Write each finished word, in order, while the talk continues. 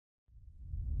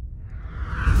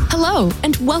Hello,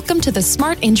 and welcome to the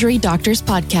Smart Injury Doctors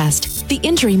Podcast, the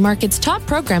injury market's top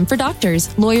program for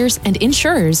doctors, lawyers, and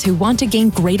insurers who want to gain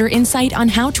greater insight on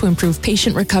how to improve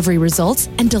patient recovery results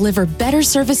and deliver better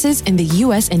services in the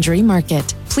U.S. injury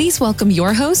market. Please welcome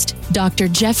your host, Dr.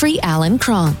 Jeffrey Allen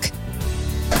Kronk.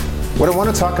 What I want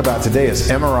to talk about today is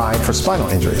MRI for spinal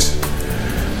injuries.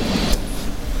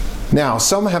 Now,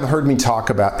 some have heard me talk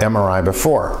about MRI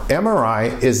before.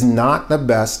 MRI is not the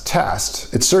best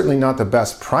test. It's certainly not the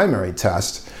best primary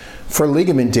test for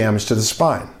ligament damage to the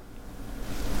spine.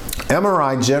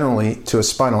 MRI generally to a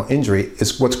spinal injury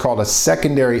is what's called a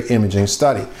secondary imaging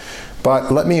study.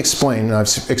 But let me explain, and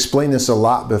I've explained this a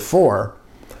lot before.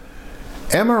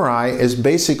 MRI is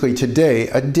basically today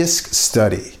a disc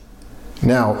study.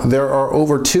 Now, there are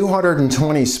over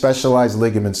 220 specialized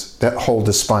ligaments that hold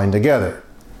the spine together.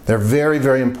 They're very,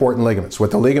 very important ligaments. What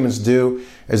the ligaments do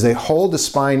is they hold the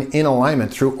spine in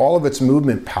alignment through all of its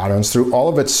movement patterns, through all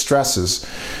of its stresses,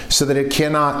 so that it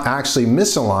cannot actually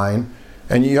misalign.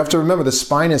 And you have to remember the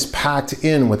spine is packed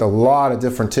in with a lot of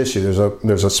different tissue.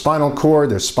 There's a spinal cord,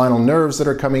 there's spinal nerves that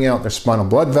are coming out, there's spinal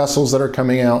blood vessels that are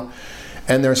coming out,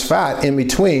 and there's fat in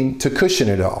between to cushion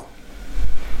it all.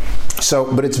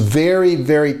 But it's very,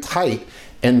 very tight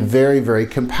and very, very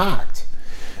compact.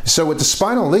 So what the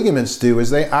spinal ligaments do is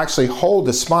they actually hold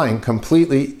the spine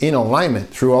completely in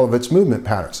alignment through all of its movement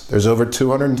patterns. There's over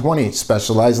 220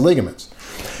 specialized ligaments.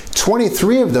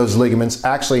 23 of those ligaments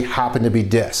actually happen to be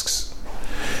discs.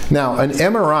 Now, an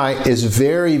MRI is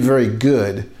very, very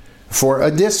good for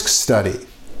a disc study,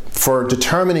 for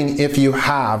determining if you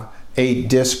have a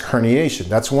disc herniation.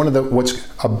 That's one of what's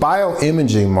a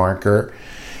bioimaging marker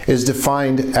is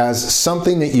defined as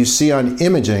something that you see on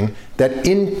imaging that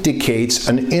indicates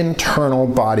an internal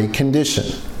body condition.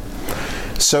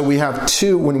 So we have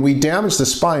when we damage the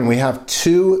spine, we have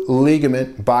two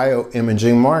ligament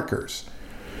bioimaging markers.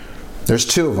 There's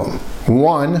two of them.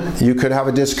 One, you could have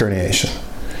a disc herniation,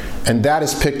 and that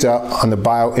is picked up on the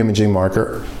bioimaging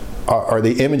marker or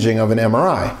the imaging of an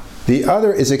MRI. The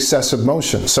other is excessive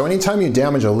motion. So anytime you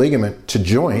damage a ligament to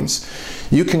joints,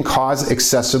 you can cause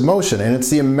excessive motion. And it's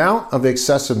the amount of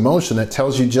excessive motion that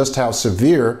tells you just how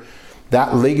severe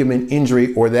that ligament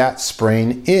injury or that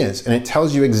sprain is. And it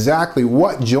tells you exactly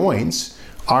what joints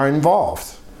are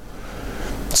involved.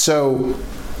 So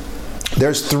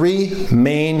there's three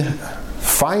main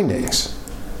findings,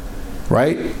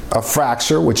 right? A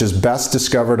fracture, which is best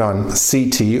discovered on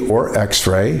CT or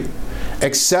X-ray.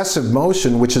 Excessive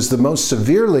motion, which is the most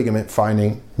severe ligament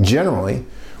finding generally,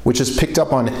 which is picked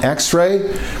up on X-ray,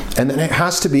 and then it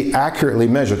has to be accurately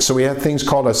measured. So we have things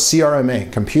called a CRMA,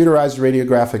 Computerized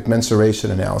Radiographic Mensuration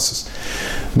Analysis,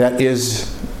 that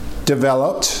is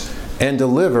developed and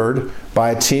delivered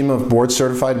by a team of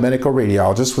board-certified medical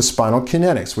radiologists with Spinal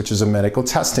Kinetics, which is a medical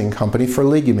testing company for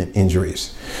ligament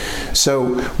injuries.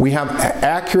 So we have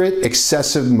accurate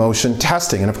excessive motion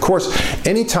testing. And of course,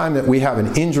 anytime that we have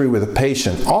an injury with a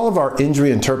patient, all of our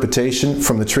injury interpretation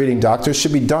from the treating doctors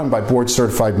should be done by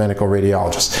board-certified medical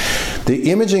radiologists.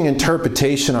 The imaging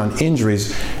interpretation on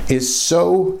injuries is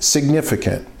so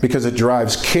significant because it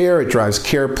drives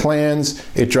care plans,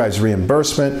 it drives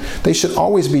reimbursement. They should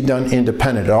always be done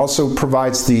independent. It also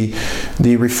provides the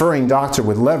referring doctor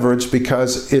with leverage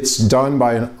because it's done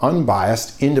by an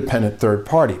unbiased, independent third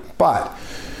party. But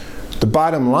the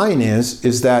bottom line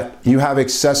is that you have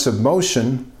excessive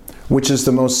motion, which is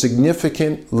the most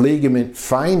significant ligament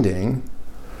finding,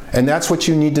 and that's what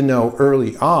you need to know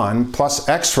early on. Plus,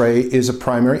 X-ray is a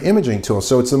primary imaging tool,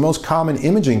 so it's the most common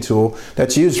imaging tool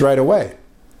that's used right away.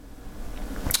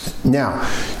 Now,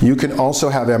 you can also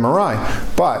have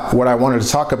MRI, but what I wanted to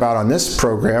talk about on this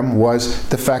program was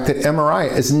the fact that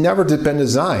MRI has never been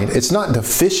designed. It's not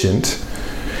deficient.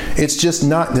 It's just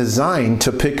not designed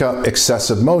to pick up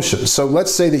excessive motion. So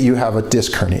let's say that you have a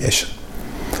disc herniation.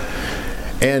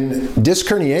 And disc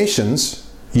herniations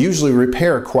usually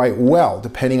repair quite well,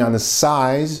 depending on the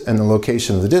size and the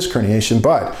location of the disc herniation.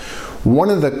 But one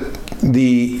of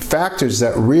the factors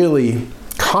that really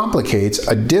complicates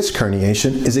a disc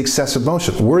herniation is excessive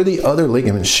motion. Were the other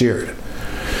ligaments sheared?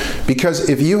 Because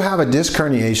if you have a disc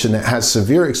herniation that has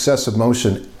severe excessive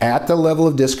motion at the level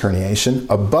of disc herniation,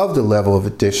 above the level of a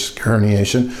disc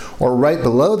herniation, or right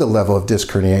below the level of disc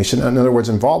herniation, in other words,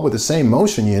 involved with the same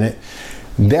motion unit,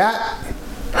 that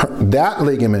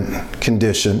ligament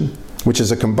condition, which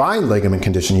is a combined ligament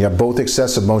condition, you have both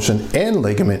excessive motion and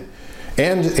ligament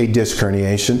and a disc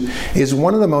herniation, is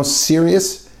one of the most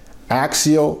serious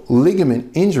axial ligament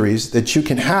injuries that you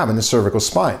can have in the cervical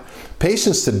spine.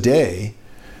 Patients today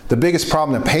the biggest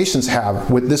problem that patients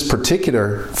have with this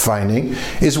particular finding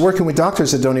is working with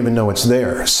doctors that don't even know it's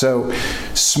there. So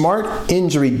smart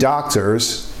injury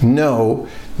doctors know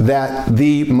that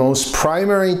the most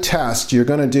primary test you're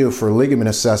going to do for ligament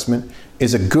assessment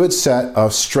is a good set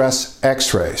of stress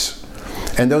x-rays.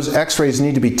 And those x-rays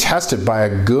need to be tested by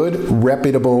a good,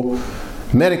 reputable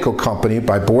medical company,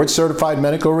 by board-certified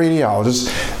medical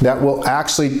radiologists that will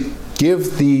actually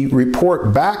give the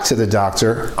report back to the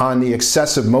doctor on the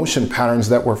excessive motion patterns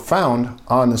that were found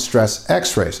on the stress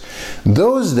x-rays.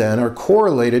 Those then are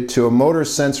correlated to a motor,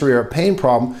 sensory, or pain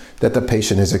problem that the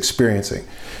patient is experiencing.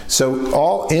 So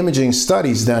all imaging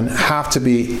studies then have to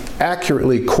be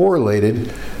accurately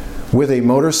correlated with a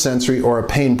motor, sensory, or a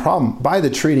pain problem by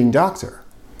the treating doctor.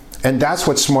 And that's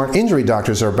what smart injury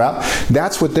doctors are about.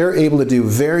 That's what they're able to do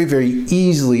very, very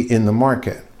easily in the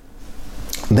market.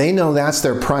 They know that's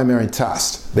their primary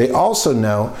test. They also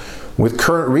know, with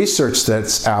current research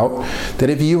that's out, that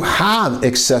if you have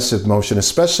excessive motion,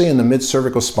 especially in the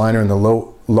mid-cervical spine or in the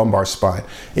low lumbar spine,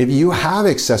 if you have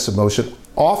excessive motion,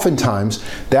 oftentimes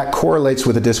that correlates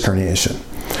with a disc herniation.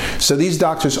 So these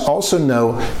doctors also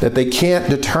know that they can't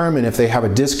determine if they have a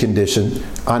disc condition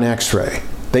on x-ray.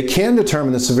 They can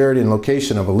determine the severity and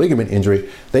location of a ligament injury.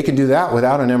 They can do that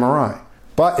without an MRI.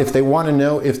 But if they want to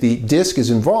know if the disc is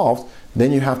involved,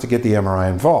 then you have to get the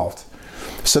MRI involved.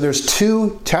 So there's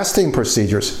two testing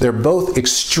procedures. They're both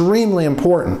extremely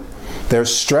important.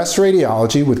 There's stress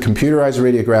radiology with computerized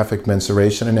radiographic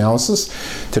mensuration analysis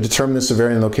to determine the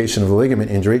severity and location of a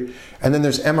ligament injury. And then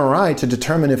there's MRI to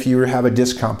determine if you have a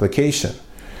disc complication.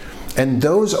 And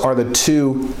those are the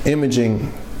two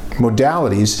imaging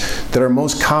modalities that are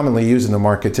most commonly used in the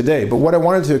market today. But what I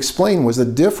wanted to explain was the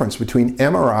difference between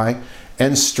MRI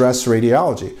and stress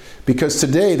radiology. Because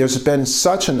today there's been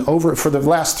such an for the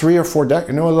last 3 or 4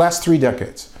 decades, no, the last 3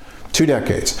 decades, 2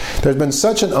 decades, there's been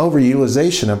such an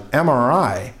overutilization of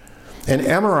MRI, and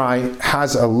MRI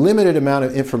has a limited amount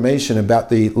of information about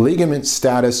the ligament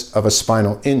status of a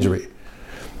spinal injury.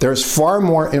 There's far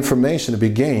more information to be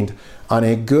gained on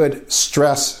a good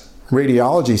stress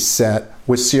radiology set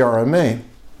with CRMA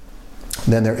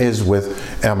than there is with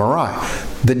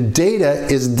MRI. The data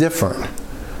is different.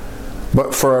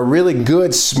 But for a really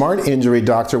good smart injury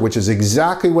doctor, which is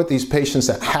exactly what these patients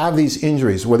that have these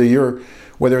injuries,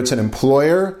 whether it's an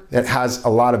employer that has a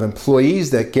lot of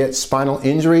employees that get spinal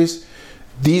injuries,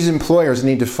 these employers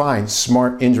need to find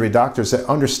smart injury doctors that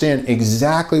understand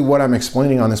exactly what I'm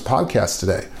explaining on this podcast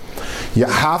today. You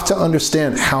have to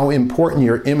understand how important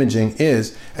your imaging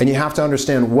is, and you have to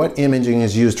understand what imaging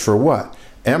is used for what.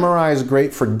 MRI is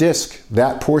great for disc,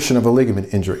 that portion of a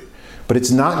ligament injury, but it's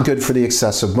not good for the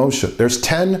excessive motion. There's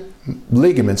 10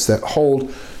 ligaments that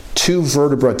hold 2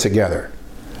 vertebrae together.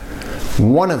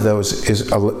 One of those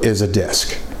is a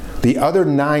disc. The other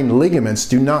 9 ligaments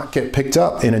do not get picked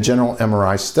up in a general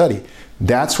MRI study.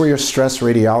 That's where your stress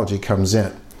radiology comes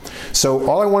in. So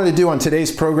all I wanted to do on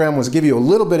today's program was give you a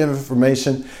little bit of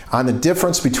information on the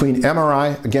difference between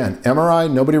MRI. Again,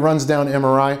 MRI, nobody runs down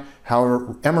MRI.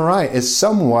 However, MRI is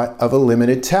somewhat of a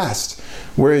limited test,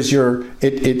 whereas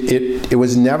it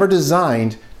was never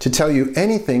designed to tell you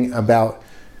anything about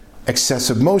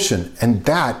excessive motion, and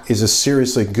that is a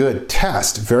seriously good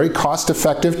test, very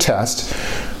cost-effective test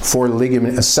for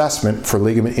ligament assessment for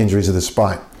ligament injuries of the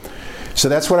spine. So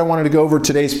that's what I wanted to go over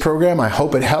today's program. I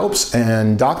hope it helps,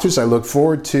 and doctors, I look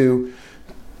forward to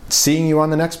seeing you on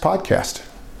the next podcast.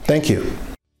 Thank you.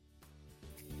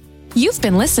 You've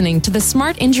been listening to the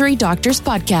Smart Injury Doctors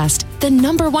Podcast, the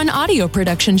 #1 audio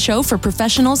production show for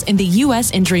professionals in the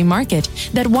U.S. injury market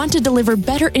that want to deliver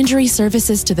better injury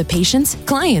services to the patients,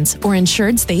 clients, or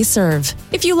insureds they serve.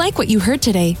 If you like what you heard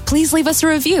today, please leave us a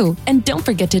review and don't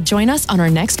forget to join us on our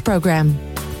next program.